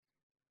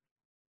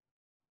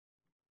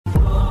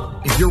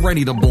If you're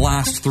ready to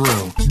blast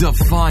through,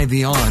 defy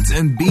the odds,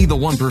 and be the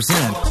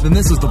 1%, then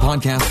this is the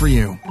podcast for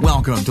you.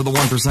 Welcome to the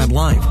 1%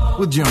 Life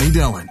with Joni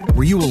Dillon,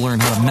 where you will learn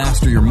how to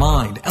master your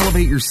mind,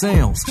 elevate your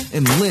sales,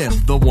 and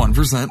live the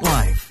 1%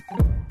 life.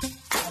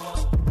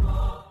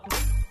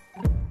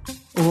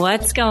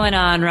 What's going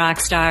on, rock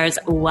stars?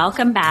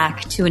 Welcome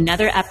back to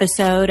another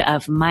episode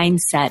of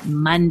Mindset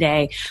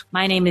Monday.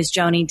 My name is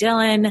Joni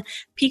Dillon,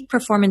 peak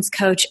performance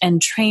coach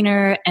and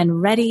trainer,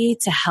 and ready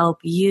to help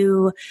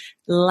you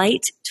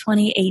light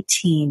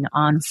 2018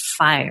 on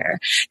fire.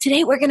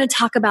 Today, we're going to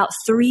talk about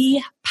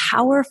 3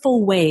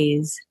 powerful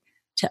ways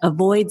to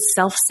avoid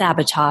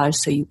self-sabotage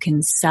so you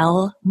can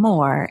sell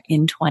more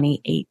in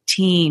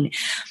 2018.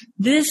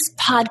 This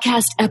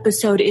podcast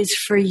episode is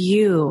for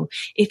you.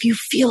 If you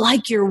feel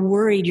like you're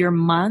worried your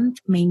month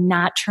may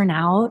not turn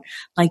out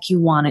like you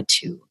want it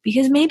to,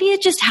 because maybe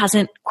it just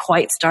hasn't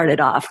quite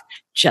started off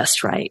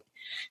just right.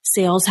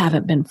 Sales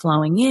haven't been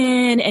flowing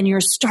in, and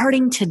you're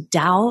starting to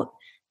doubt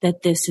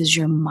that this is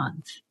your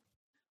month.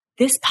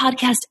 This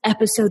podcast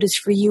episode is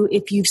for you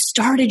if you've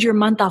started your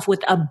month off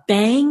with a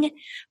bang,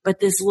 but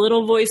this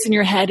little voice in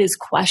your head is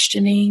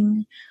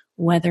questioning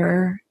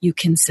whether you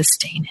can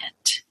sustain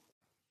it.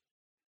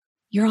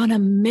 You're on a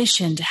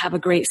mission to have a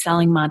great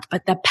selling month,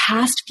 but the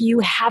past few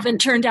haven't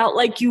turned out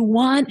like you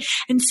want.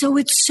 And so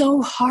it's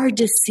so hard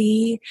to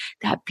see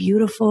that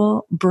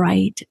beautiful,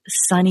 bright,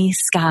 sunny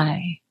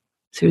sky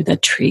through the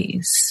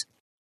trees.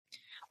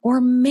 Or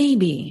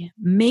maybe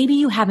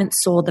you haven't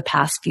sold the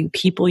past few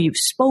people you've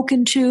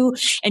spoken to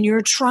and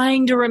you're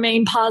trying to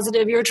remain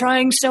positive. You're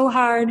trying so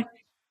hard,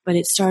 but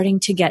it's starting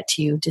to get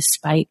to you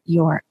despite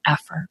your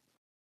effort.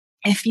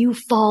 If you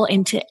fall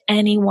into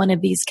any one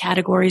of these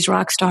categories,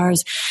 rock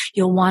stars,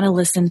 you'll want to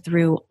listen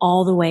through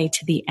all the way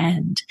to the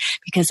end,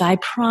 because I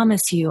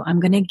promise you,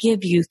 I'm going to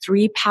give you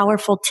 3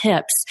 powerful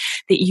tips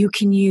that you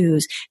can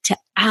use to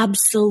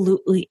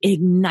absolutely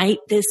ignite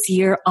this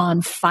year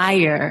on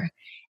fire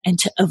and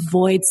to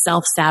avoid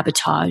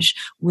self-sabotage,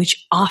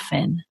 which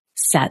often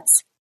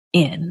sets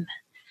in.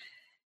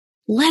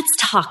 Let's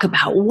talk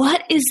about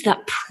what is the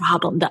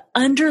problem, the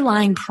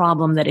underlying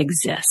problem that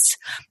exists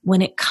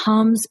when it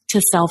comes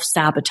to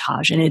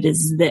self-sabotage. And it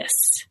is this: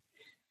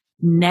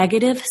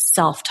 negative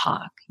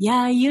self-talk.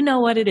 Yeah, you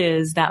know what it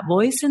is. That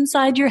voice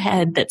inside your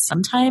head that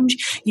sometimes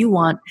you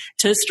want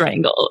to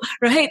strangle,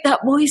 right?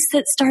 That voice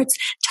that starts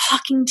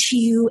talking to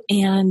you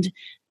and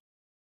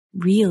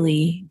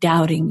really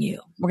doubting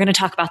you. We're going to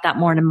talk about that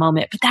more in a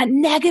moment. But that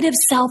negative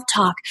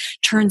self-talk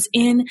turns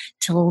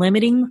into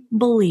limiting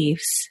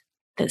beliefs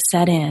that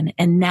set in.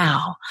 And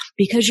now,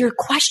 because you're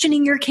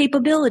questioning your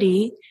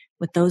capability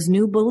with those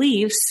new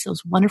beliefs,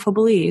 those wonderful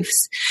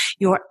beliefs,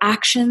 your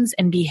actions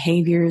and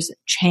behaviors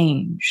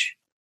change.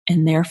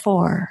 And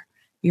therefore,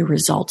 your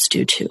results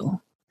do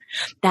too.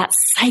 That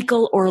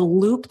cycle or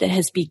loop that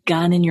has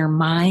begun in your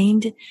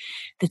mind,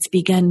 that's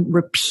begun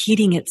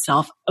repeating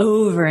itself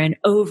over and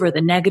over,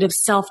 the negative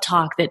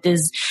self-talk that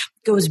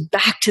goes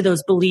back to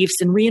those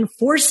beliefs and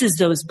reinforces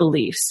those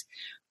beliefs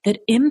that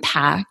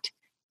impact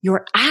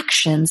your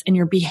actions and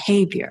your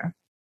behavior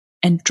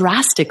and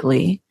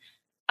drastically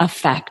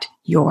affect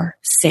your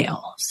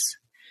sales.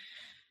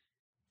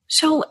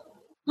 So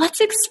let's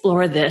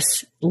explore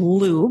this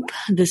loop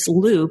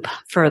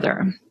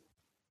further.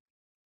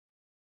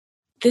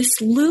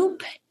 This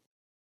loop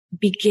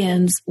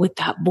begins with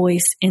that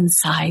voice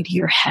inside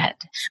your head.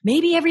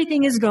 Maybe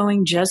everything is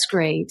going just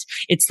great.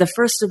 It's the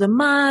first of the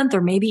month,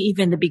 or maybe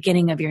even the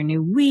beginning of your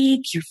new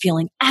week. You're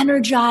feeling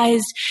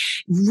energized,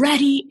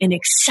 ready, and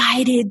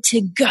excited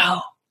to go.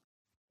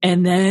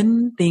 And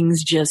then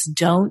things just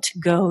don't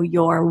go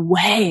your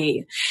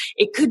way.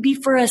 It could be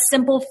for a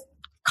simple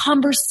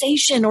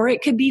conversation, or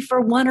it could be for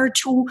 1 or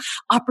 2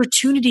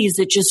 opportunities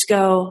that just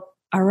go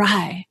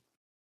awry.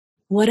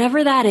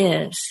 Whatever that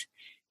is,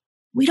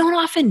 we don't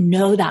often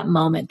know that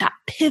moment, that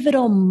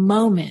pivotal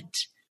moment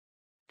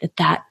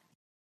that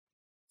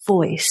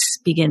voice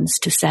begins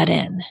to set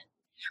in.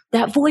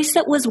 That voice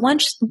that was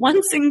once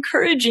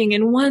encouraging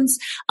and once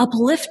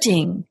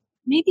uplifting.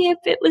 Maybe if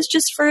it was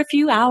just for a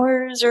few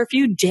hours or a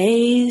few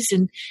days.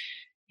 And,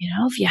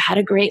 if you had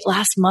a great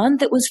last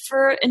month, it was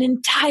for an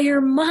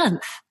entire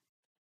month.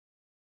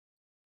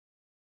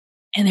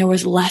 And there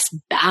was less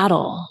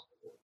battle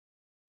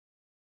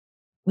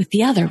with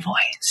the other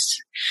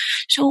voice.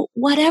 So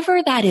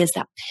whatever that is,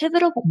 that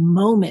pivotal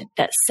moment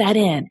that set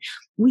in,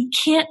 we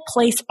can't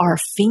place our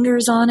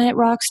fingers on it,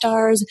 rock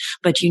stars,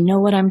 but you know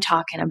what I'm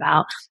talking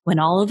about. When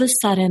all of a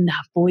sudden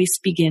that voice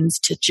begins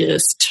to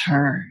just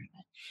turn.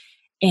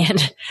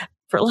 And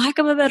for lack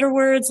of a better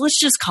words, let's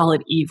just call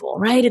it evil,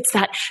 right? It's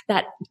that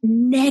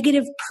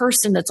negative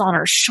person that's on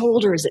our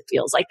shoulders. It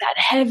feels like that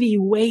heavy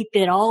weight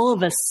that all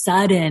of a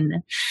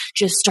sudden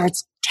just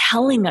starts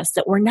telling us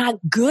that we're not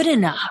good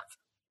enough.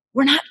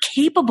 We're not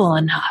capable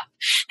enough,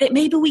 that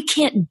maybe we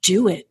can't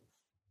do it,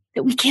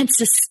 that we can't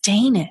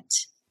sustain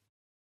it,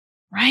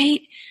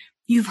 right?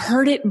 You've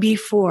heard it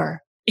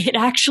before. It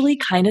actually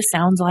kind of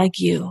sounds like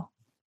you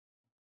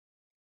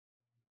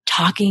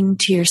talking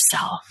to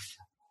yourself,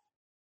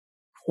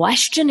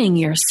 questioning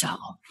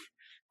yourself,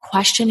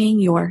 questioning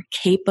your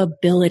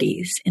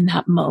capabilities in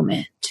that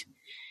moment.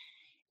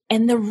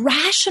 And the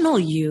rational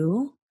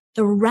you,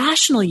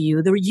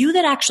 the you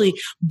that actually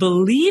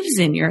believes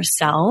in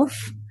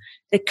yourself,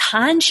 the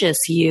conscious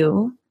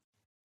you,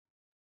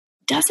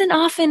 doesn't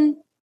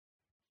often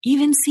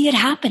even see it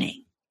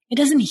happening. It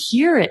doesn't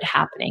hear it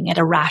happening at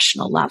a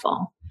rational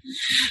level.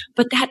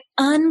 But that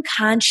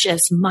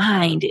unconscious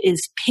mind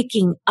is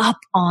picking up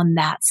on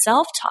that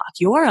self-talk.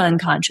 Your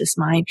unconscious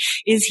mind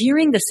is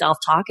hearing the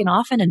self-talk and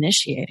often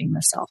initiating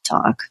the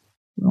self-talk.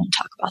 We won't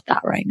talk about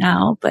that right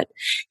now, but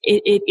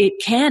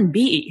it can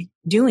be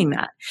doing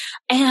that.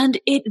 And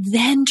it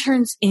then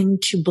turns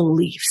into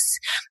beliefs.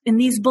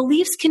 And these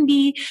beliefs can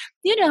be,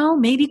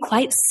 maybe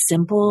quite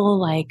simple,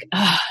 like,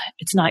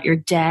 it's not your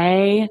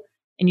day.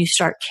 And you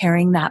start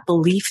carrying that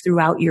belief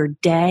throughout your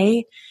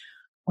day.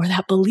 Or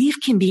that belief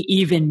can be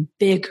even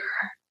bigger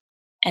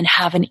and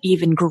have an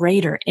even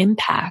greater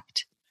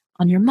impact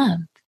on your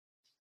month.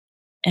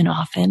 And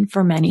often,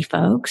 for many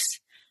folks,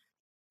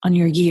 on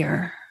your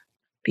year,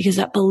 because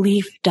that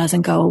belief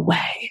doesn't go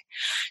away.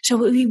 So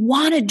what we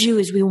want to do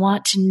is we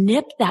want to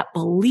nip that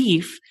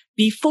belief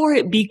before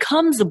it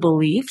becomes a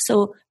belief.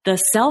 So the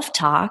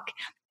self-talk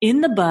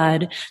in the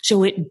bud,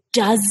 so it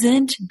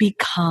doesn't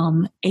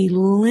become a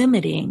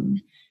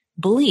limiting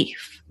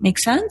belief. Make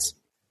sense?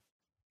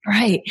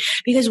 Right.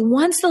 Because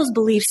once those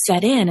beliefs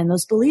set in, and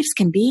those beliefs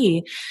can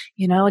be,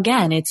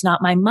 again, it's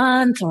not my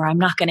month, or I'm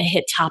not going to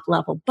hit top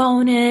level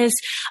bonus.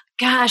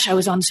 Gosh, I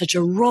was on such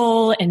a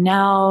roll and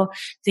now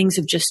things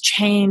have just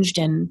changed,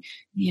 and,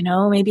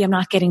 maybe I'm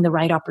not getting the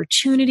right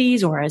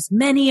opportunities or as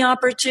many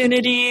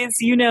opportunities,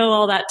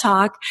 all that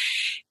talk.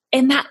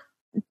 And that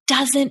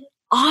doesn't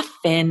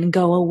often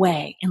go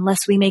away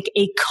unless we make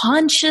a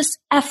conscious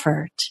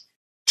effort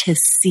to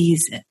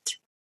seize it.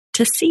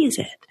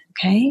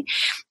 Okay.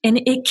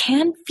 And it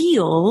can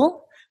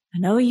feel, I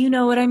know you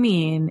know what I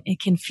mean, it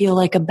can feel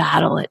like a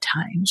battle at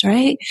times,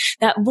 right?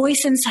 That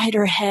voice inside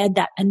our head,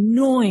 that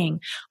annoying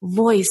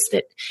voice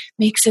that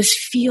makes us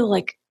feel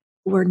like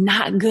we're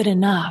not good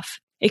enough.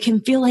 It can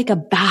feel like a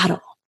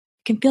battle.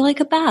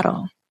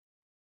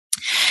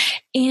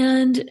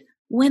 And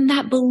when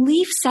that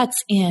belief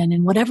sets in,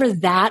 and whatever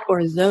that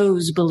or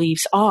those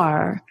beliefs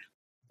are,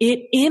 it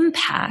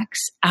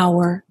impacts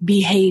our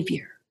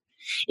behavior.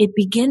 It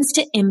begins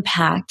to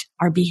impact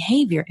our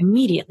behavior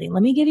immediately.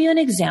 Let me give you an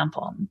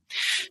example.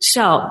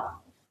 So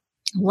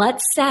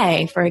let's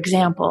say, for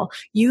example,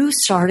 you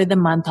started the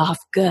month off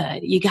good.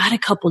 You got a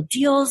couple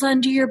deals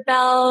under your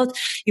belt.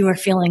 You were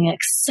feeling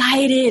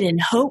excited and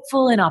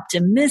hopeful and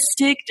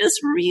optimistic, just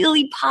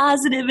really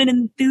positive and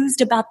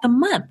enthused about the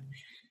month.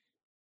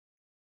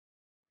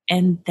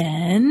 And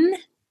then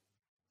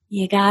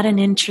you got an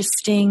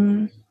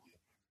interesting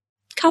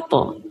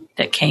couple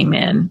that came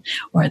in,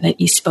 or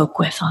that you spoke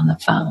with on the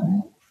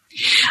phone,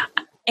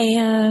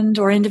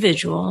 or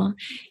individual.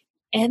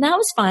 And that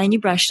was fine. You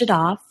brushed it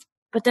off.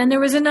 But then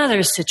there was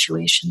another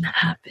situation that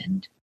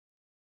happened.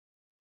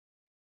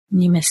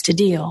 And you missed a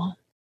deal.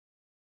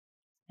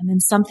 And then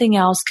something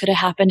else could have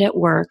happened at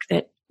work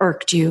that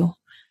irked you,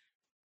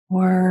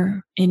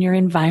 or in your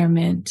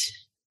environment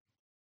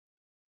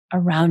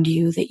around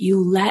you that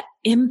you let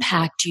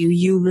impact you,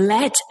 you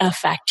let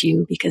affect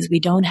you, because we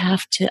don't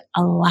have to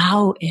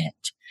allow it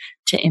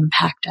to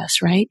impact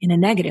us, right? In a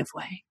negative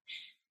way.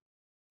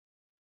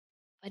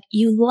 But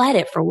you let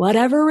it, for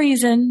whatever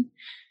reason,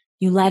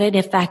 you let it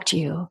affect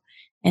you.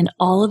 And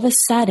all of a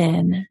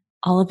sudden,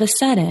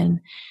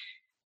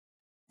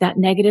 that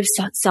negative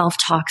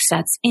self-talk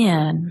sets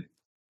in.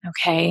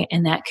 Okay.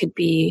 And that could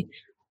be,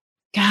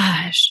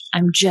 gosh,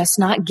 I'm just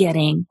not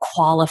getting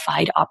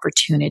qualified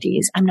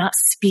opportunities. I'm not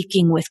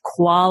speaking with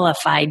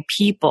qualified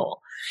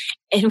people.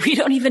 And we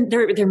don't even,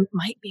 there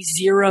might be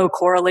zero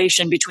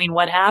correlation between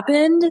what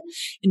happened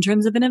in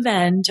terms of an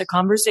event, a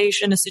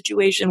conversation, a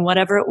situation,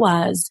 whatever it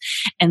was,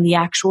 and the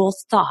actual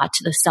thought,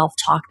 the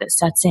self-talk that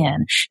sets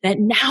in, that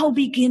now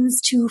begins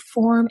to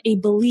form a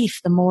belief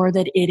the more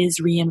that it is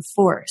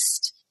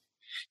reinforced.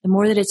 The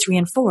more that it's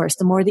reinforced,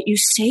 the more that you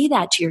say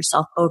that to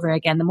yourself over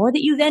again, the more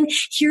that you then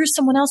hear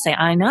someone else say,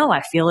 I know,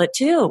 I feel it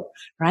too,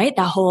 right?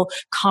 That whole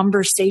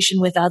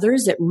conversation with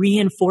others that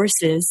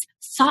reinforces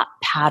thought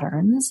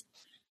patterns.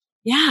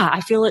 Yeah, I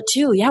feel it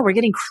too. Yeah, we're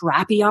getting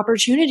crappy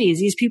opportunities.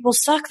 These people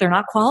suck. They're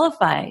not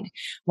qualified.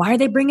 Why are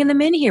they bringing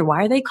them in here?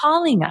 Why are they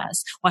calling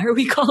us? Why are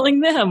we calling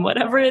them?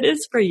 Whatever it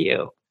is for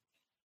you.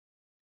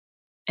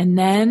 And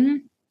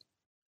then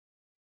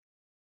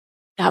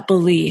that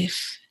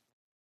belief,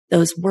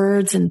 those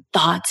words and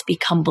thoughts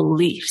become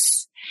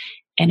beliefs.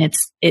 And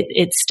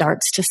it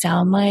starts to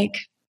sound like,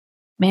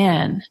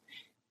 man,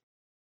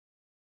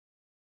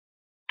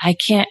 I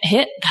can't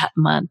hit that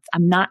month.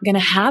 I'm not going to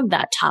have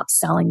that top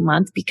selling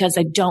month because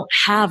I don't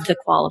have the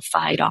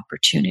qualified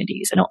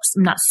opportunities. I'm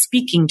not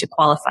speaking to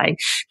qualified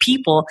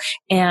people,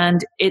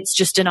 and it's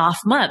just an off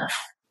month.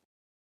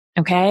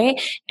 Okay.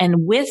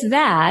 And with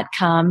that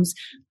comes,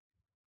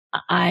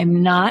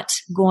 I'm not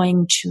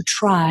going to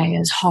try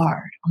as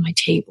hard on my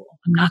table.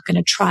 I'm not going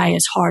to try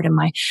as hard in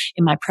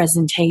my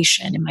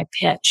presentation, in my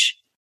pitch.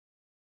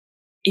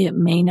 It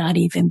may not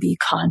even be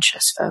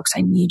conscious, folks.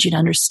 I need you to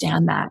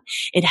understand that.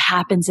 It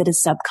happens at a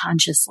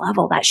subconscious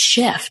level, that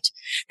shift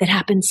that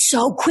happens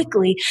so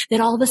quickly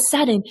that all of a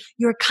sudden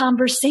your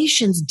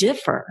conversations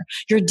differ.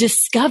 Your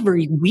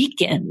discovery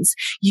weakens.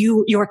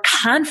 Your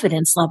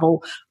confidence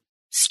level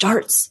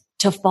starts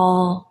to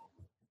fall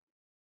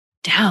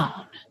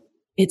down.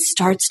 It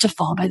starts to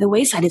fall by the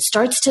wayside. It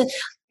starts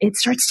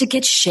to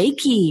get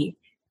shaky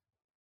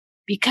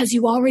because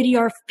you already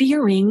are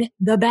fearing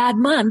the bad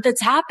month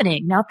that's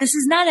happening. Now, if this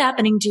is not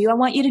happening to you, I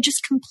want you to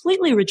just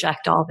completely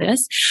reject all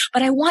this,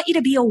 but I want you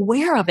to be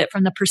aware of it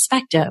from the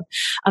perspective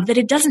of that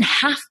it doesn't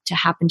have to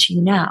happen to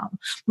you now.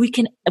 We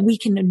can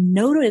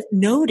notice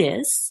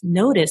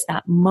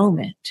that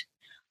moment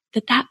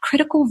that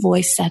critical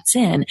voice sets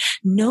in.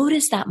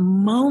 Notice that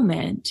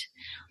moment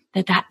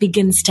that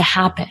begins to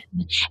happen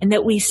and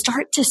that we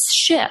start to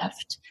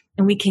shift.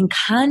 And we can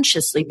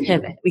consciously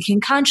pivot.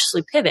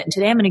 And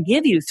today I'm going to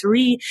give you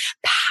 3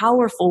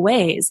 powerful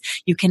ways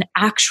you can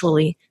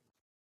actually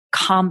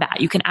combat.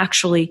 You can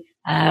actually,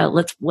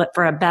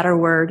 for a better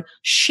word,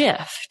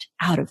 shift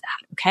out of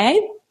that.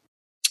 Okay?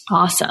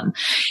 Awesome.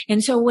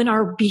 And so when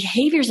our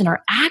behaviors and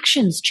our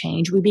actions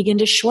change, we begin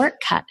to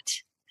shortcut.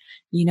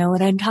 You know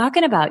what I'm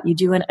talking about. You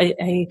do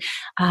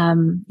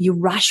you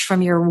rush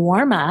from your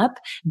warm up,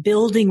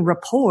 building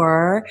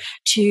rapport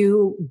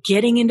to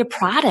getting into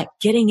product,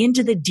 getting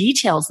into the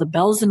details, the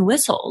bells and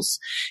whistles.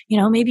 You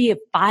know, maybe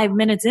 5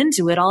 minutes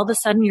into it, all of a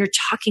sudden you're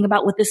talking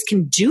about what this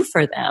can do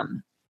for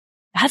them.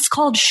 That's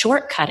called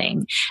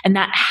shortcutting. And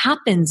that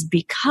happens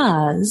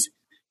because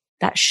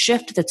that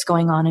shift that's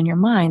going on in your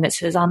mind that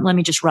says, let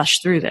me just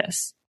rush through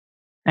this.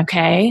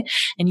 Okay.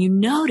 And you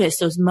notice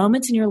those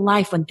moments in your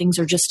life when things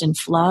are just in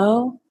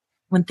flow,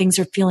 when things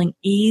are feeling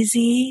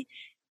easy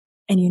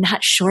and you're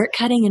not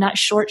shortcutting, you're not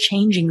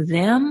shortchanging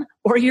them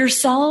or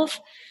yourself.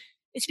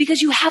 It's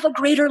because you have a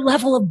greater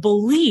level of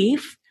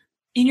belief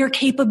in your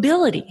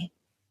capability.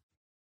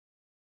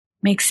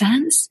 Make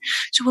sense?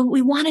 So what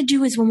we want to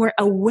do is when we're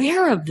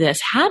aware of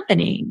this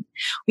happening,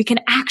 we can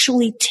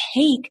actually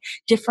take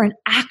different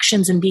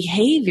actions and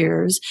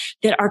behaviors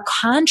that are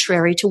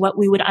contrary to what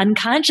we would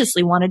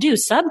unconsciously want to do,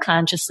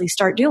 subconsciously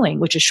start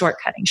doing, which is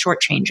shortcutting,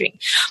 shortchanging,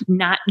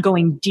 not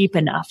going deep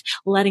enough,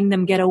 letting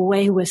them get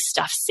away with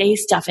stuff, say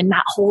stuff, and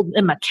not hold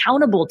them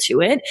accountable to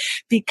it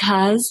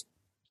because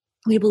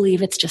we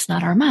believe it's just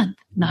not our month,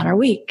 not our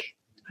week,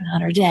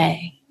 not our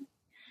day.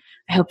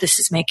 I hope this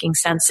is making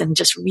sense and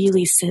just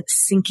really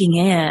sinking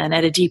in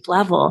at a deep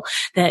level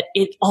that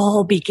it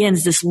all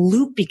begins, this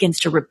loop begins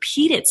to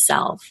repeat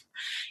itself.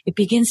 It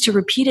begins to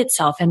repeat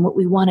itself. And what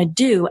we want to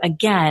do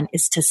again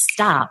is to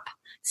stop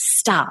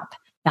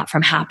that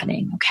from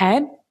happening.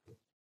 Okay.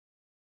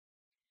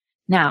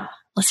 Now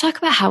let's talk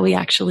about how we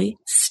actually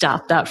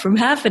stop that from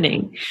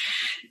happening.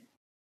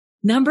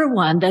 Number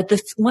one, of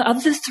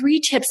the 3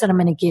 tips that I'm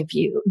going to give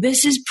you,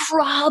 this is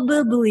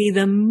probably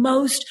the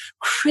most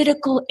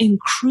critical and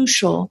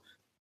crucial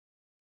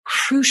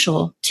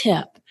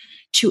tip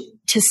to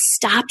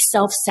stop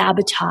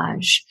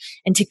self-sabotage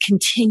and to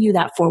continue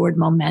that forward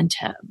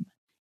momentum.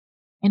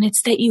 And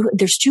it's that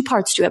there's 2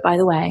 parts to it, by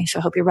the way. So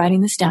I hope you're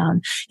writing this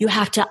down. You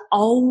have to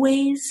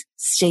always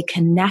stay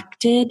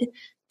connected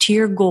to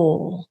your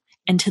goal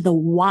and to the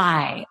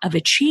why of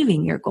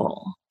achieving your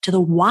goal.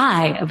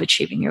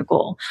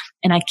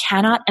 And I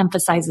cannot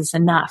emphasize this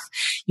enough.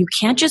 You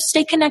can't just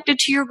stay connected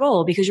to your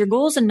goal because your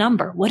goal is a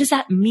number. What does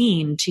that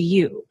mean to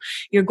you?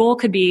 Your goal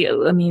could be,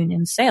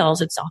 in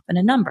sales, it's often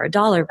a number, a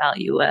dollar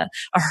value, a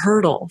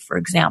hurdle, for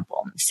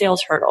example,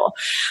 sales hurdle.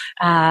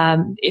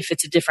 If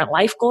it's a different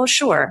life goal,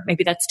 sure,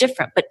 maybe that's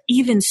different. But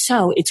even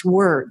so, it's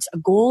words. A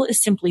goal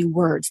is simply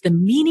words. The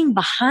meaning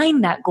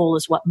behind that goal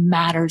is what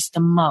matters the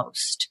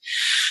most.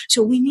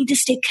 So we need to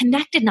stay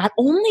connected not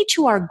only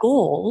to our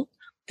goal,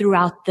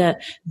 throughout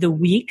the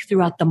week,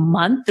 throughout the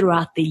month,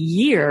 throughout the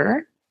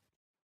year.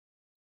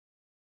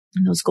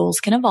 And those goals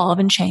can evolve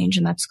and change,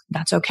 and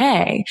that's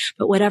okay.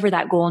 But whatever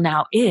that goal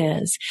now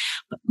is,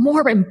 but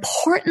more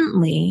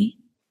importantly,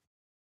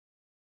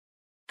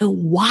 the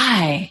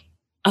why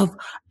of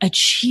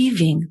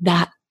achieving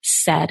that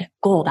said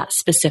goal, that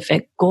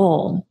specific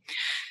goal.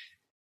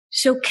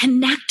 So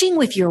connecting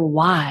with your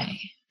why,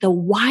 the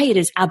why, it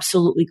is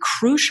absolutely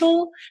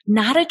crucial,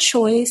 not a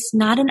choice,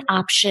 not an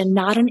option,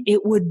 not an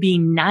it would be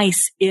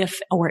nice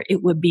if, or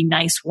it would be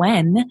nice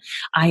when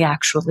I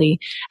actually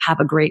have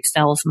a great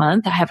sales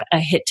month. I have a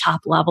hit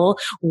top level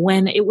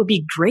when it would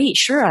be great.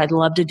 Sure, I'd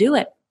love to do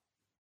it.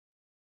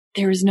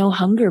 There is no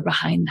hunger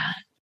behind that.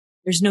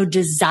 There's no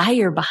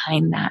desire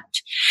behind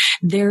that.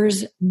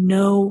 There's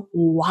no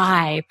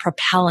why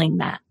propelling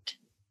that.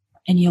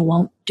 And you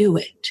won't do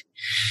it.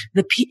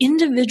 The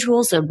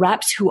individuals, the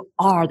reps who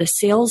are, the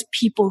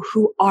salespeople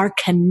who are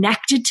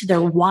connected to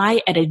their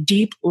why at a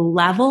deep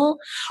level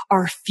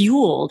are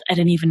fueled at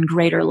an even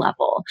greater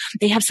level.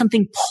 They have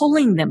something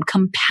pulling them,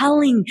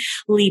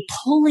 compellingly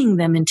pulling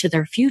them into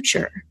their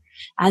future,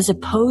 as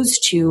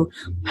opposed to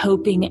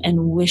hoping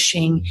and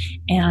wishing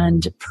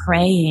and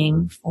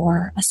praying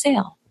for a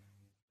sale.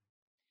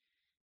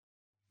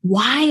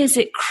 Why is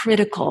it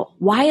critical?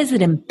 Why is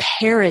it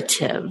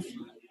imperative?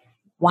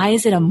 Why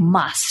is it a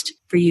must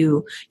for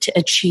you to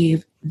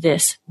achieve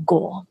this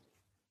goal?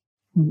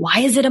 Why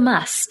is it a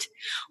must?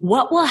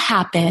 What will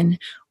happen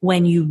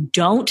when you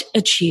don't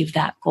achieve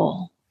that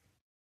goal?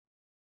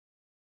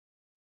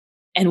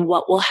 And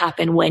what will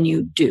happen when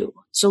you do?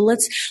 So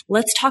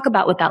let's talk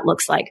about what that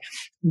looks like.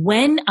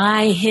 When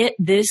I hit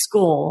this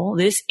goal,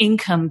 this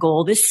income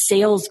goal, this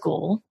sales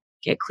goal,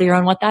 get clear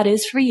on what that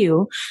is for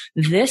you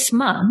this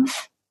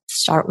month,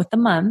 start with the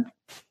month.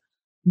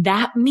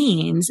 That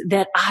means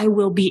that I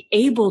will be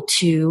able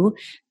to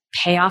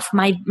pay off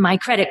my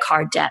credit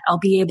card debt. I'll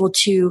be able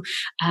to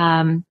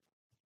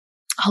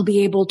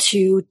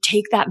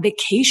take that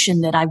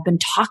vacation that I've been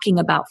talking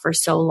about for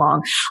so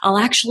long. I'll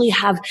actually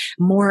have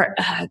more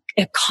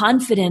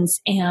confidence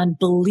and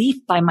belief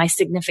by my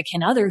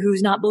significant other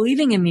who's not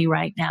believing in me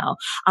right now.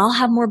 I'll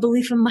have more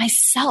belief in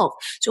myself.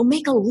 So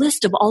make a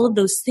list of all of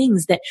those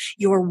things that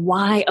your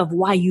why of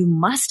why you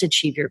must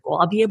achieve your goal.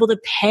 I'll be able to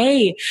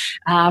pay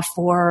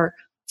for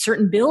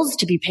certain bills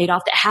to be paid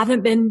off that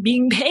haven't been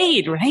being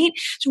paid, right?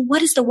 So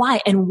what is the why?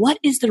 And what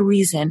is the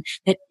reason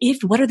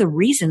what are the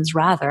reasons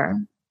rather,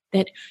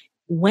 that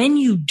when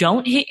you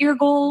don't hit your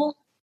goal,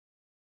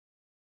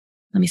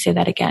 let me say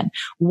that again.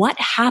 What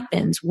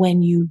happens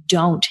when you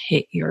don't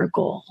hit your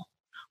goal?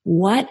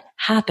 What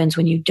happens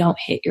when you don't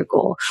hit your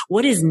goal?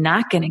 What is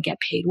not going to get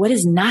paid? What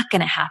is not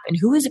going to happen?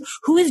 Who is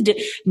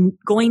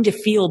going to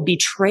feel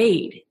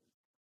betrayed?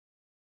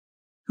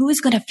 Who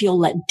is going to feel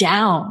let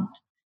down?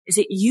 Is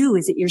it you?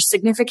 Is it your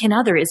significant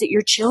other? Is it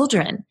your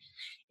children?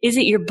 Is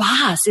it your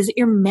boss? Is it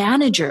your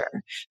manager?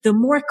 The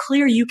more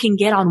clear you can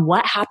get on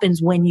what happens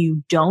when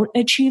you don't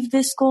achieve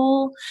this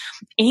goal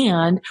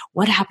and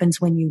what happens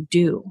when you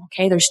do.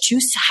 Okay. There's two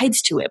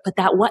sides to it, but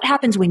that what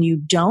happens when you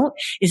don't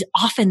is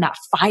often that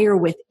fire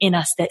within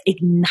us that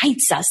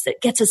ignites us,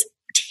 that gets us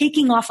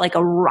taking off like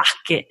a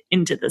rocket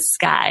into the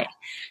sky.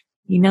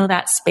 You know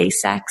that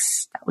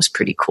SpaceX? That was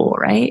pretty cool,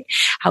 right?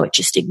 How it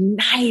just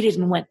ignited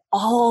and went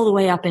all the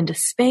way up into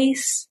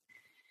space.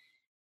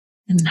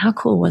 And then how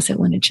cool was it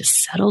when it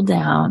just settled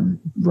down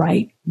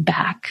right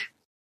back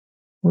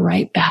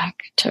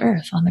to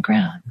Earth on the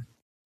ground?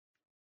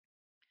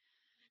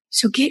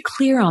 So get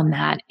clear on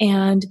that.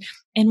 And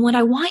what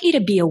I want you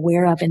to be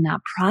aware of in that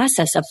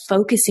process of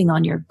focusing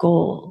on your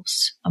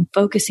goals, and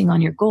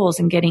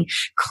getting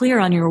clear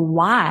on your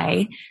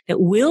why that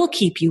will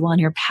keep you on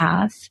your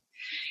path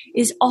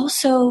is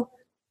also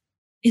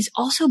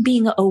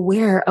being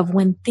aware of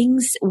when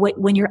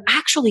you're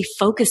actually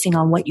focusing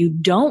on what you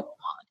don't want.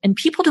 And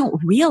people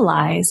don't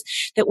realize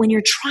that when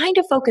you're trying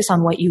to focus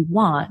on what you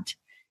want,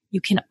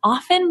 you can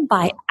often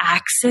by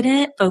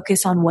accident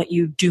focus on what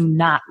you do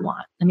not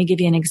want. Let me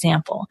give you an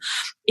example.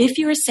 If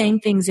you're saying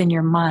things in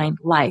your mind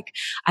like,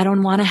 I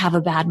don't want to have a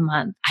bad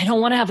month. I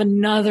don't want to have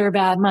another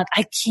bad month.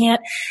 I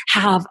can't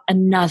have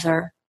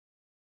another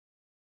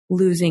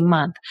losing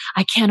month.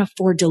 I can't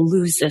afford to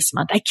lose this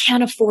month. I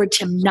can't afford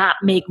to not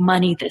make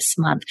money this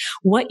month.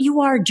 What you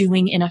are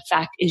doing in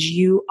effect is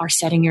you are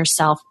setting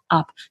yourself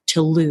up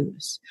to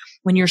lose.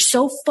 When you're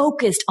so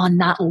focused on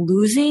not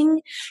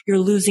losing, you're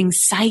losing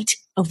sight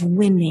of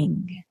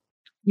winning.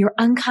 Your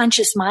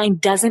unconscious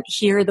mind doesn't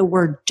hear the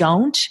word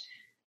don't.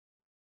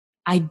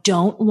 I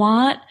don't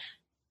want.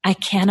 I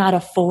cannot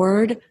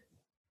afford.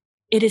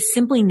 It is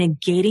simply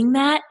negating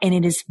that, and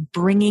it is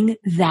bringing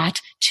that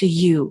to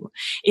you.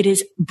 It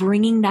is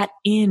bringing that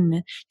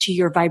in to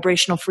your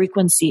vibrational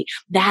frequency.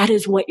 That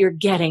is what you're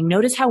getting.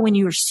 Notice how when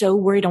you are so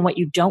worried on what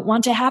you don't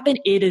want to happen,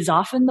 it is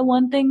often the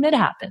one thing that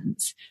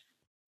happens.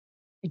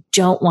 I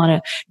don't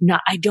want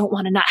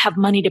to not have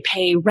money to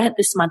pay rent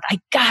this month.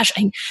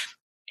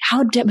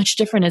 How much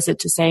different is it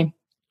to say,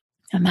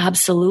 I'm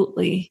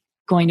absolutely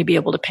going to be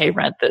able to pay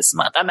rent this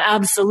month. I'm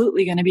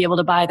absolutely going to be able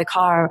to buy the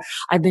car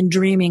I've been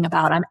dreaming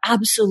about. I'm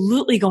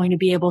absolutely going to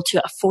be able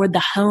to afford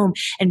the home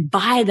and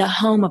buy the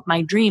home of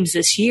my dreams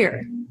this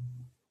year.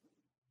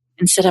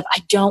 Instead of, I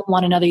don't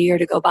want another year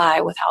to go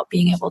by without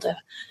being able to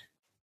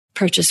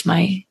purchase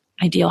my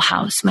ideal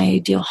house, my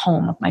ideal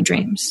home of my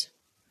dreams,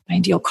 my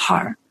ideal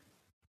car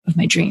of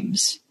my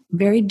dreams.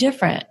 Very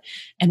different.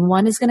 And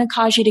one is going to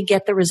cause you to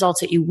get the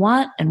results that you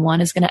want, and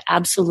one is going to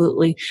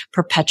absolutely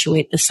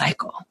perpetuate the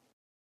cycle.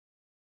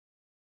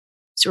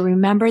 So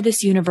remember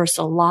this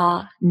universal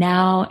law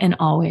now and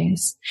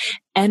always.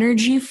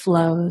 Energy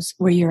flows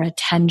where your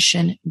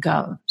attention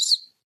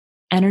goes.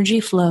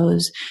 Energy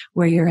flows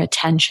where your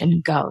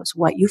attention goes.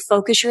 What you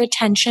focus your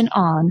attention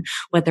on,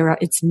 whether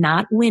it's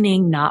not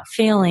winning, not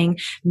failing,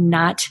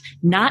 not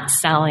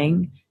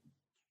selling,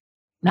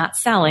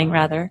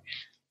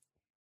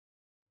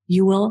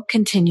 you will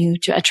continue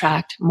to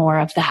attract more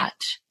of that.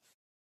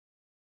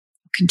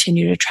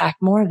 Continue to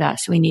attract more of that.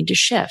 So we need to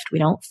shift. We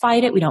don't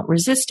fight it. We don't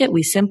resist it.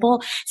 We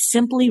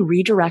simply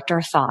redirect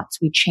our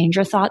thoughts. We change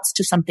our thoughts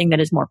to something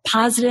that is more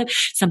positive,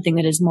 something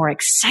that is more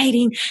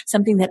exciting,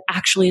 something that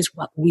actually is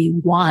what we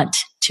want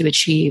to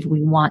achieve.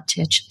 We want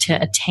to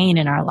attain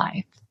in our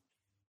life.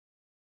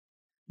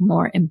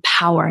 More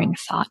empowering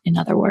thought, in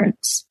other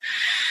words.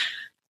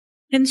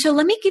 And so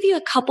let me give you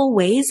a couple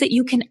ways that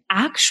you can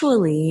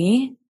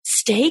actually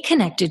stay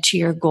connected to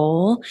your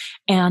goal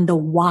and the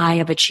why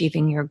of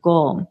achieving your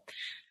goal.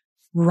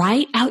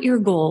 Write out your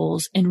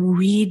goals and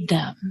read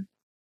them.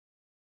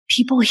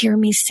 People hear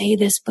me say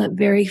this, but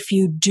very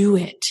few do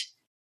it.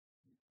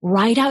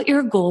 Write out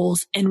your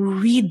goals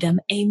and read them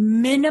a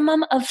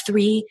minimum of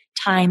 3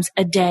 times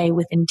a day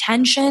with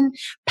intention,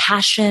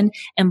 passion,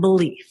 and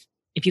belief.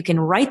 If you can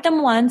write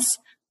them once,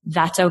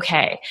 that's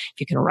okay. If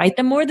you can write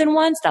them more than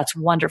once, that's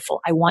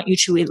wonderful. I want you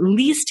to at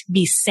least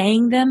be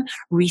saying them,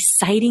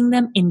 reciting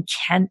them,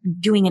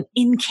 doing an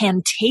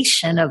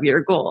incantation of your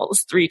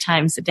goals 3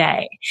 times a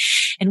day.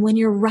 And when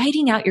you're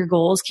writing out your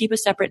goals, keep a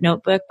separate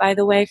notebook, by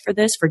the way, for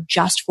this,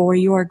 for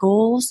your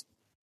goals.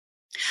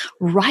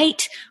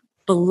 Write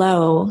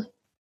below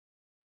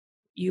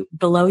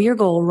your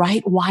goal,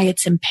 write why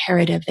it's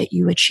imperative that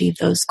you achieve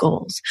those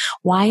goals.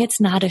 Why it's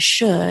not a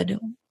should,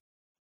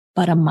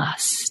 but a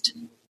must.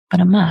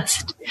 And,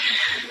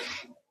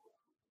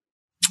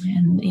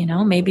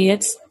 maybe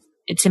it's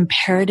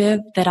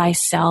imperative that I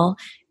sell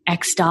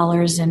X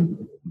dollars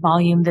in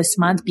volume this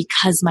month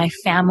because my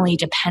family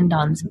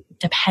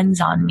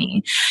depends on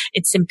me.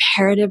 It's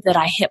imperative that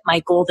I hit my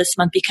goal this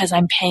month because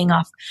I'm paying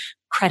off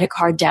credit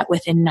card debt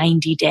within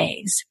 90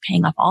 days,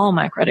 paying off all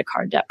my credit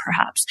card debt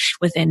perhaps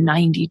within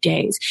 90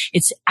 days.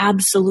 It's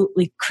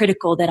absolutely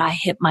critical that I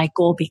hit my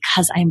goal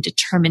because I'm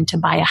determined to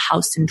buy a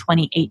house in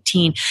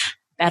 2018.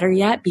 Better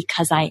yet,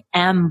 because I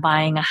am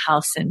buying a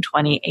house in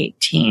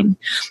 2018.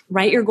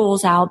 Write your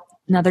goals out.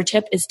 Another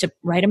tip is to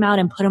write them out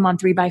and put them on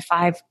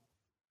 3x5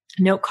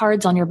 note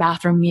cards on your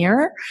bathroom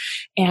mirror.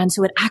 And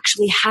so it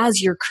actually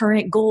has your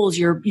current goals,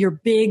 your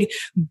big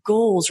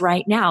goals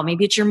right now.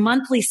 Maybe it's your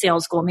monthly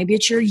sales goal. Maybe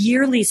it's your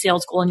yearly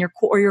sales goal and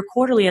or your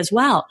quarterly as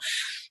well.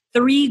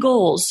 3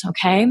 goals,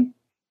 okay,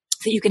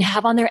 that you can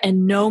have on there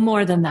and no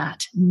more than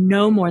that.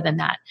 No more than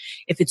that.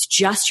 If it's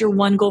just your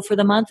one goal for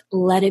the month,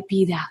 let it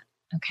be that.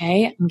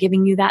 Okay. I'm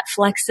giving you that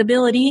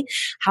flexibility.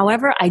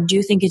 However, I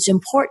do think it's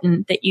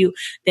important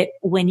that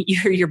when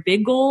your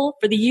big goal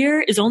for the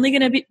year is only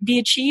going to be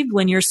achieved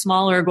when your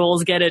smaller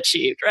goals get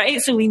achieved, right?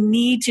 So we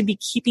need to be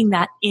keeping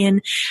that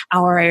in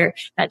not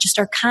just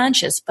our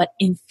conscious, but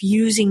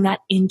infusing that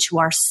into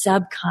our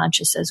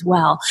subconscious as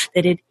well,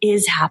 that it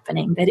is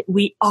happening, that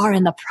we are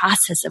in the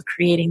process of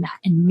creating that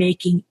and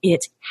making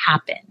it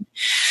happen.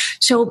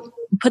 So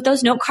put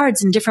those note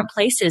cards in different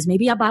places.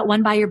 Maybe about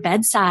one by your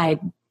bedside.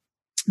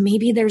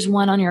 Maybe there's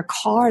one on your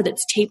car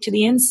that's taped to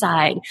the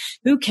inside.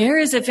 Who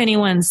cares if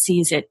anyone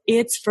sees it?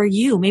 It's for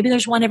you. Maybe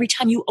there's one every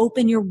time you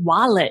open your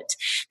wallet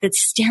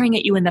that's staring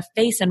at you in the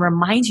face and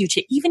reminds you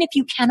to, even if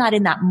you cannot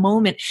in that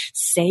moment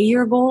say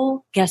your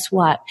goal, guess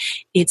what?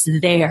 It's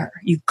there.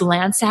 You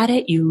glance at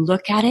it, you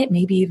look at it,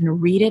 maybe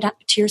even read it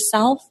to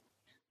yourself,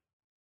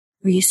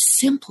 where you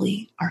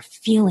simply are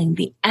feeling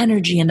the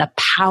energy and the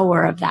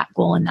power of that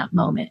goal in that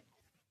moment.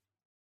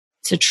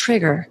 It's a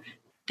trigger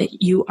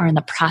that you are in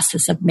the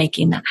process of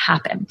making that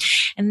happen.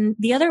 And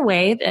the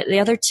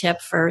other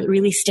tip for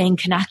really staying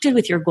connected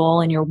with your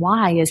goal and your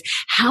why is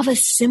have a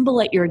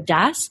symbol at your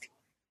desk.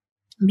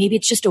 Maybe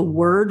it's just a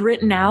word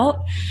written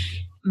out.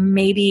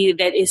 Maybe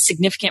that is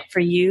significant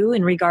for you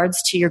in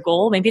regards to your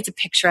goal. Maybe it's a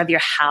picture of your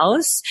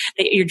house,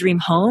 your dream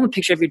home, a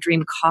picture of your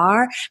dream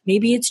car.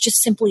 Maybe it's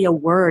just simply a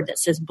word that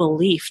says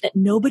belief, that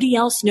nobody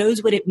else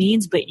knows what it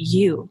means but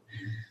you.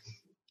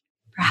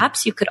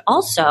 Perhaps you could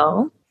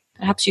also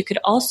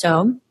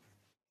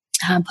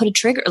put a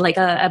trigger, like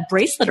a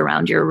bracelet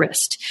around your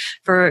wrist.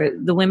 For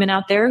the women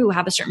out there who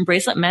have a certain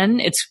bracelet,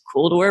 men, it's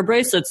cool to wear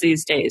bracelets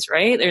these days,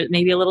 right? There's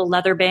maybe a little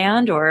leather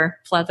band or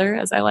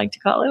pleather, as I like to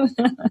call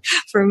it.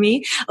 For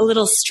me, a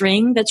little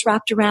string that's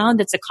wrapped around.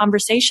 That's a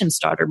conversation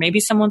starter.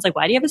 Maybe someone's like,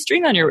 why do you have a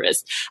string on your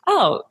wrist?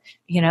 Oh,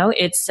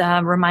 it's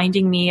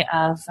reminding me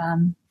of,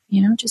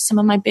 just some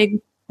of my big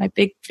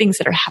things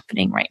that are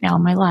happening right now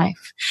in my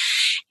life.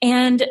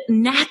 And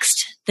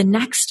the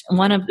next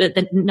one of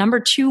the number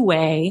 2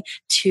 way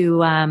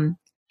to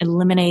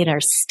eliminate or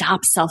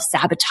stop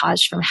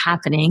self-sabotage from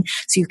happening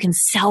so you can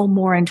sell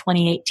more in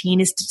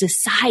 2018 is to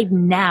decide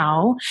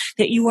now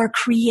that you are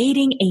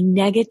creating a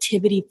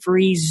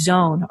negativity-free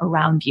zone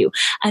around you,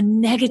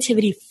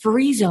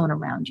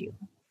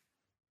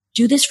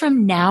 Do this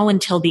from now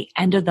until the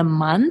end of the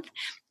month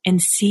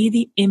and see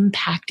the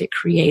impact it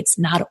creates,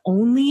 not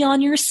only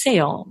on your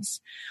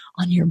sales,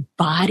 on your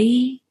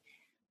body,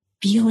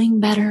 feeling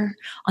better,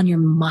 on your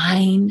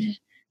mind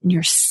and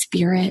your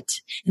spirit,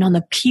 and on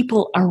the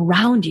people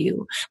around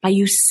you by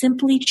you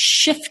simply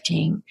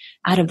shifting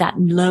out of that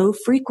low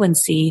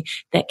frequency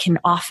that can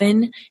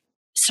often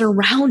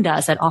surround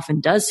us, that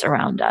often does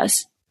surround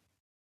us,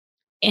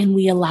 and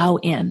we allow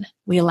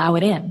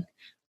it in.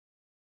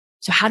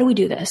 So how do we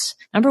do this?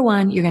 Number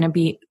 1, you're going to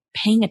be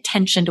paying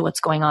attention to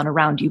what's going on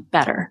around you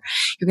better.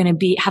 You're going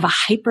to have a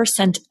hyper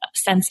sense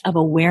of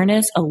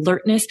awareness,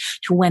 alertness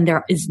to when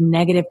there is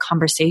negative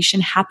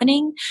conversation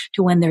happening,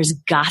 to when there's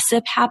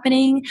gossip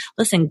happening.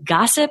 Listen,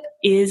 gossip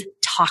is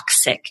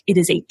toxic. It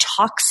is a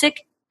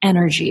toxic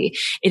energy.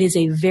 It is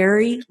a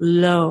very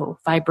low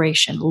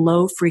vibration,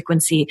 low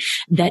frequency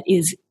that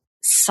is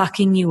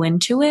sucking you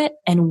into it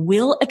and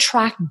will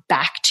attract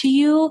back to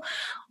you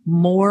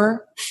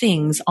more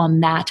things on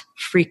that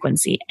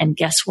frequency. And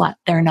guess what?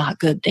 They're not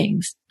good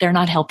things. They're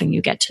not helping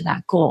you get to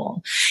that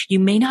goal. You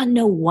may not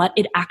know what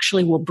it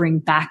actually will bring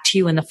back to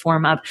you in the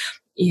form of,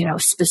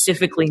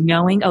 specifically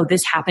knowing, oh,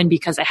 this happened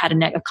because I had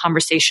a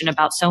conversation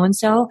about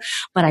so-and-so,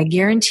 but I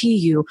guarantee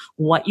you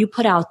what you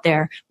put out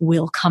there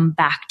will come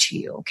back to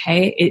you.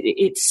 Okay.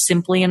 It's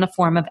simply in the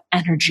form of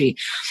energy,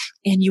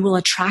 and you will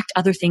attract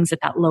other things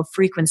at that low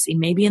frequency,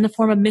 maybe in the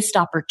form of missed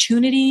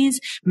opportunities,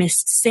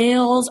 missed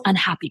sales,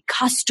 unhappy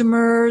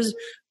customers,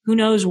 who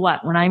knows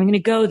what. We're not even going to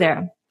go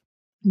there.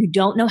 You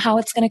don't know how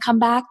it's going to come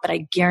back, but I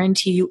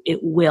guarantee you it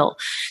will.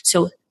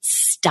 So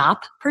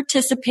stop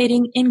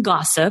participating in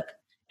gossip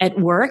at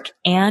work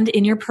and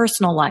in your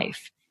personal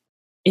life.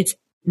 It's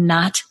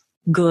not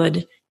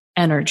good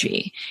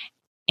energy.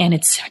 And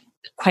it's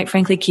quite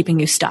frankly keeping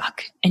you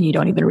stuck and you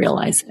don't even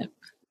realize it.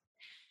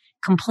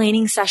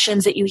 Complaining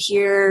sessions that you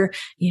hear,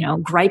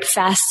 gripe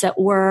fests at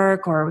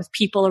work or with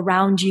people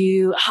around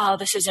you. Oh,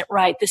 this isn't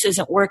right. This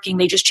isn't working.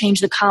 They just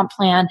changed the comp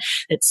plan.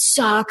 It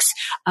sucks.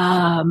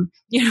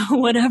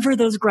 Whatever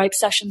those gripe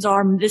sessions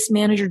are, this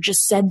manager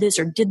just said this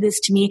or did this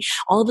to me.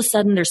 All of a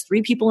sudden there's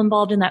 3 people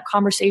involved in that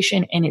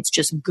conversation and it's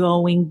just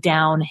going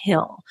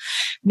downhill.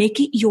 Make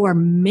it your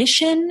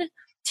mission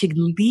to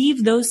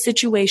leave those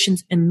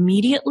situations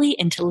immediately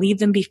and to leave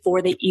them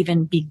before they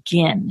even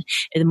begin.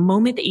 At the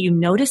moment that you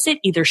notice it,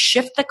 either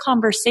shift the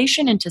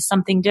conversation into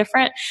something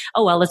different.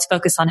 Oh, well, let's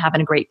focus on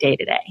having a great day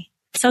today.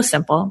 So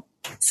simple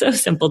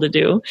to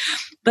do,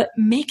 but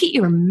make it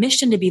your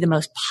mission to be the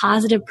most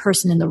positive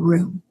person in the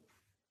room.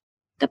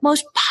 The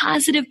most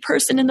positive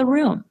person in the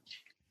room.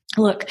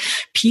 Look,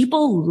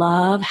 people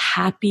love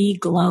happy,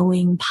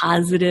 glowing,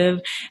 positive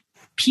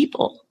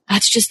people.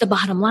 That's just the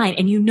bottom line.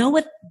 And you know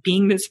what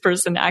being this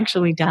person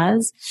actually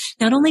does?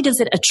 Not only does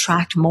it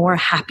attract more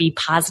happy,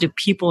 positive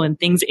people and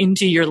things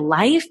into your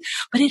life,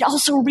 but it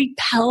also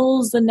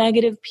repels the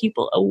negative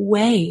people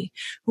away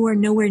who are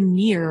nowhere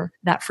near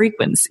that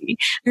frequency.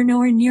 They're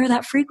nowhere near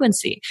that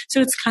frequency.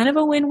 So it's kind of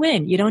a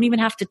win-win. You don't even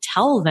have to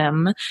tell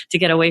them to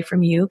get away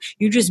from you.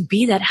 You just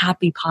be that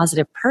happy,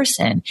 positive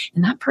person.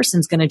 And that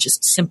person's going to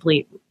just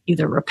simply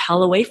either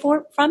repel away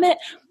from it,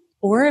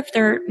 or if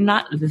they're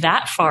not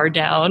that far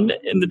down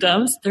in the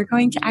dumps, they're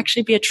going to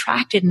actually be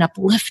attracted and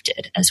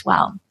uplifted as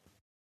well.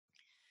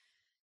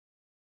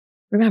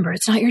 Remember,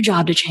 it's not your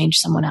job to change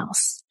someone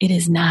else. It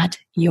is not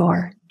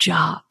your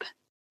job.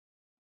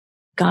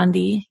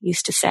 Gandhi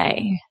used to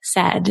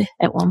said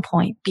at one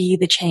point, be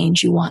the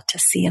change you want to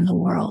see in the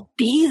world.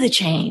 Be the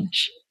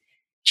change.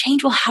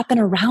 Change will happen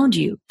around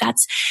you.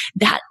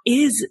 That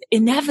is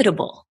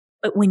inevitable.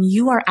 But when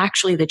you are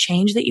actually the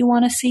change that you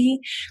want to see,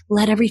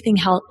 let everything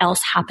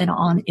else happen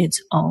on its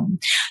own.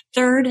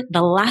 Third,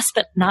 the last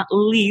but not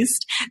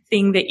least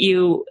thing that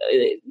you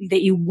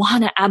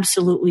want to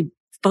absolutely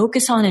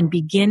focus on and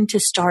begin to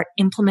start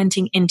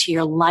implementing into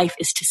your life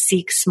is to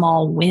seek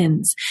small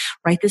wins.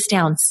 Write this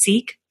down.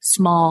 Seek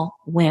small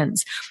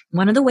wins.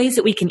 One of the ways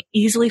that we can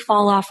easily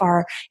fall off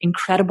our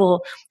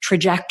incredible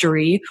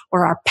trajectory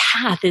or our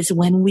path is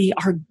when we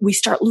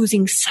start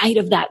losing sight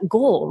of that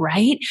goal,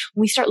 right?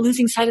 When we start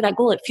losing sight of that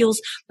goal, it feels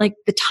like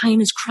the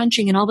time is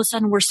crunching and all of a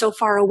sudden we're so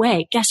far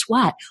away. Guess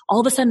what? All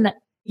of a sudden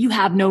you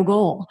have no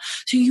goal.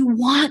 So you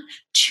want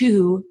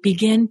to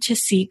begin to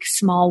seek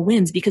small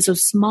wins because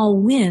those small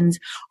wins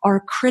are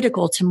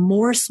critical to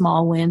more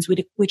small wins,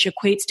 which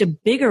equates to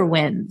bigger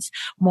wins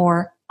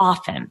more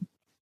often.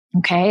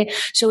 Okay.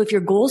 So if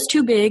your goal's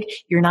too big,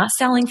 you're not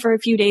selling for a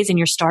few days and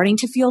you're starting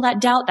to feel that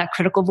doubt, that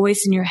critical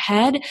voice in your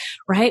head,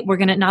 right? We're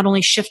going to not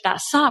only shift that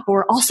thought, but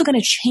we're also going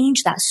to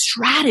change that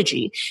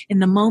strategy in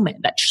the moment.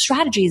 That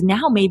strategy is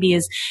now maybe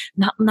is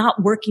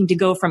not working to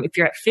go from, if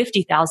you're at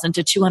 50,000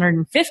 to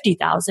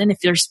 250,000, if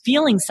there's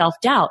feeling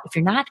self-doubt, if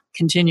you're not,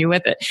 continue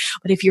with it.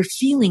 But if you're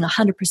feeling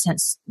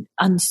 100%,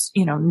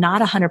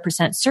 not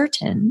 100%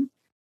 certain,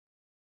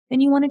 then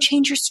you want to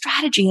change your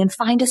strategy and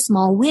find a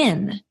small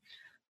win.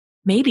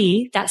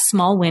 Maybe that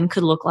small win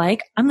could look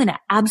like, I'm going to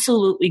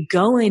absolutely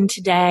go in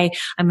today.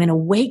 I'm going to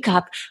wake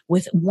up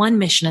with one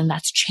mission, and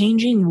that's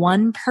changing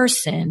one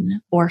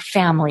person or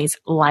family's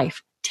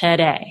life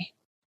today.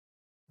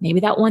 Maybe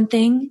that one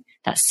thing,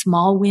 that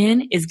small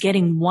win, is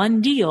getting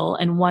one deal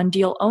and one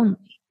deal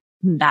only.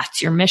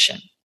 That's your mission.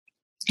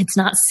 It's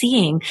not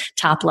seeing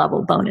top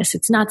level bonus.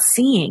 It's not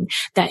seeing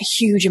that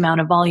huge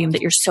amount of volume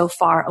that you're so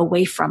far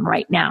away from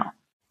right now,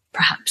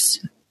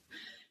 perhaps.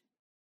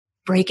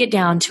 Break it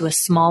down to a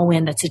small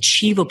win that's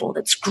achievable,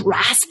 that's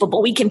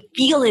graspable. We can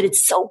feel it.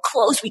 It's so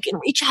close. We can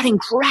reach out and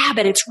grab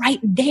it. It's right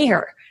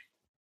there.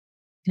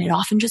 And it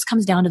often just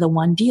comes down to the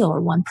one deal or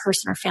one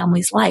person or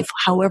family's life,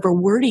 however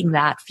wording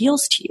that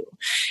feels to you.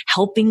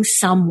 Helping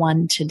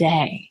someone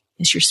today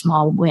is your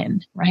small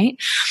win, right?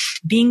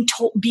 Being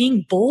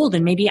bold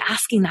and maybe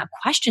asking that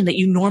question that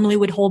you normally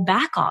would hold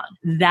back on.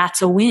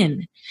 That's a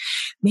win.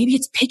 Maybe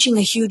it's pitching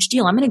a huge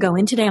deal. I'm going to go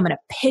in today. I'm going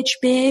to pitch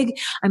big.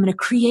 I'm going to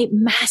create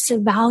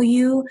massive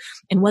value.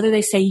 And whether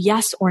they say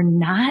yes or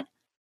not,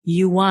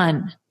 you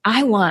won.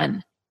 I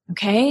won.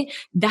 Okay.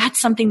 That's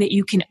something that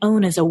you can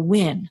own as a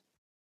win.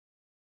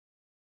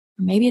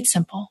 Or maybe it's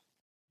simple.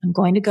 I'm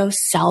going to go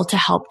sell to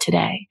help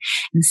today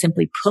and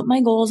simply put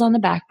my goals on the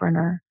back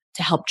burner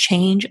to help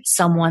change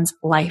someone's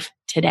life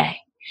today.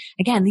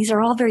 Again, these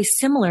are all very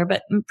similar,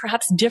 but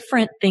perhaps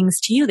different things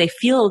to you. They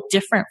feel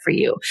different for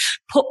you.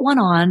 Put one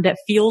on that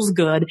feels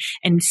good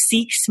and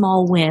seek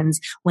small wins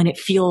when it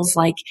feels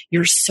like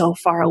you're so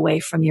far away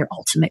from your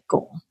ultimate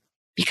goal.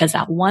 Because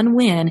that one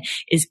win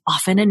is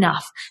often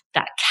enough,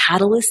 that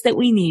catalyst that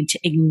we need to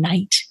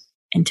ignite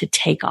and to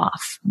take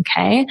off.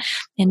 Okay.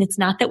 And it's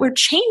not that we're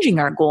changing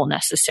our goal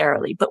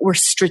necessarily, but we're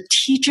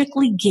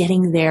strategically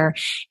getting there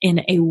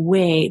in a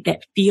way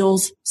that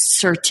feels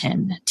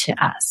certain to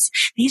us.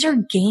 These are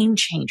game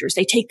changers.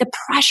 They take the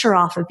pressure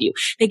off of you.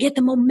 They get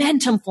the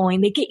momentum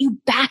flowing. They get you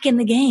back in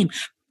the game,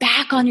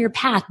 back on your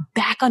path,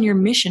 back on your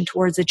mission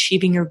towards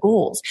achieving your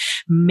goals,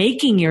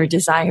 making your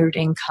desired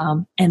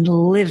income and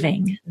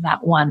living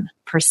that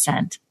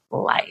 1%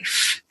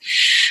 life.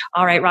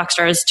 All right, rock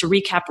stars, to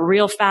recap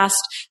real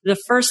fast, the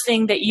first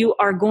thing that you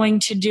are going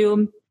to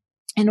do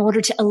in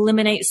order to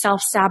eliminate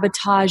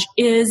self-sabotage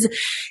is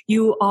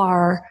you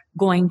are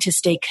going to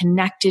stay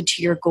connected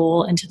to your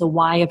goal and to the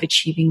why of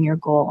achieving your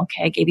goal.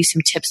 Okay, I gave you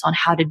some tips on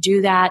how to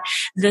do that.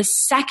 The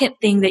second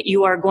thing that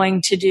you are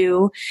going to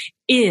do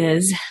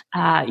is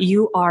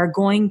you are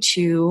going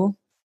to,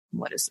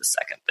 what is the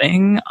second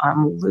thing?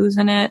 I'm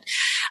losing it.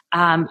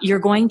 You're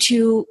going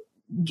to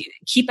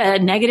keep a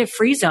negative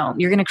free zone.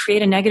 You're going to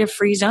create a negative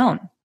free zone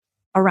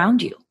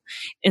around you,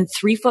 in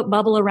 3-foot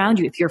bubble around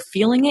you. If you're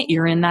feeling it,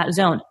 you're in that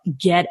zone.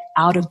 Get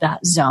out of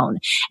that zone.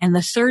 And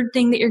the third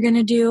thing that you're going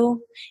to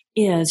do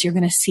is you're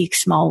going to seek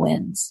small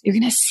wins. You're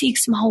going to seek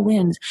small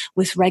wins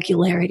with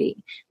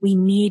regularity. We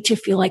need to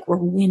feel like we're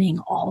winning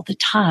all the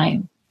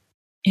time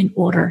in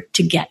order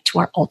to get to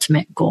our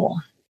ultimate goal.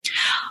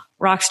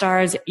 Rock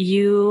stars,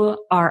 you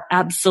are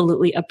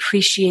absolutely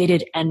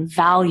appreciated and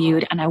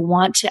valued. And I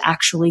want to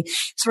actually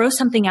throw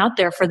something out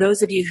there for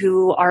those of you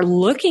who are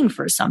looking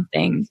for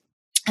something.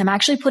 I'm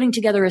actually putting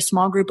together a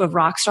small group of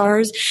rock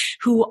stars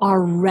who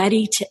are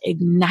ready to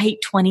ignite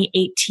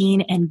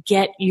 2018 and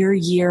get your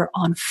year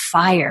on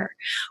fire.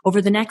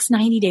 Over the next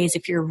 90 days,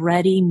 if you're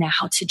ready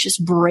now to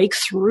just break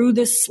through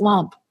this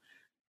slump,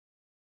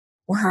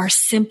 or are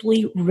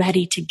simply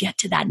ready to get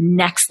to that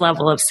next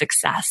level of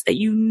success that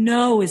you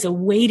know is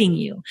awaiting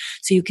you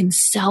so you can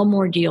sell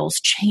more deals,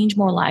 change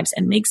more lives,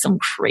 and make some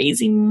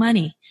crazy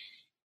money.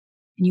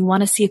 And you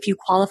want to see if you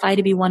qualify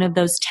to be one of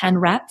those 10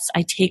 reps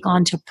I take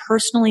on to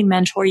personally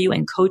mentor you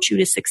and coach you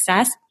to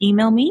success,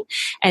 email me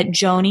at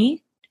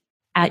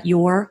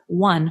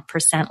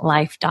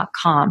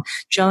joni@your1%life.com.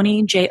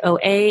 Joni,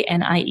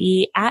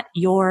 JOANIE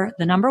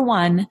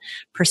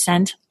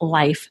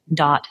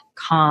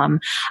 @1%life.com.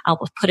 I'll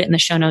put it in the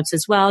show notes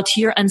as well. To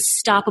your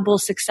unstoppable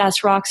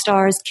success, rock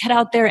stars, get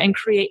out there and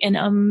create an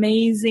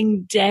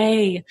amazing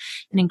day,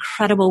 an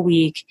incredible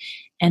week,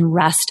 and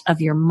rest of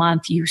your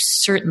month. You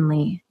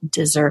certainly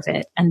deserve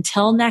it.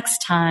 Until next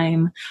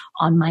time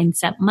on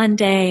Mindset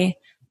Monday,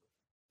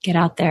 get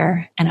out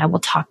there and I will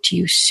talk to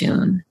you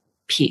soon.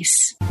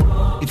 Peace.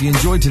 If you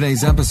enjoyed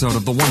today's episode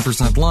of The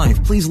 1%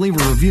 Life, please leave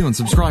a review and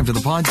subscribe to the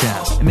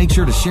podcast. And make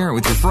sure to share it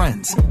with your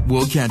friends.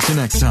 We'll catch you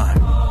next time.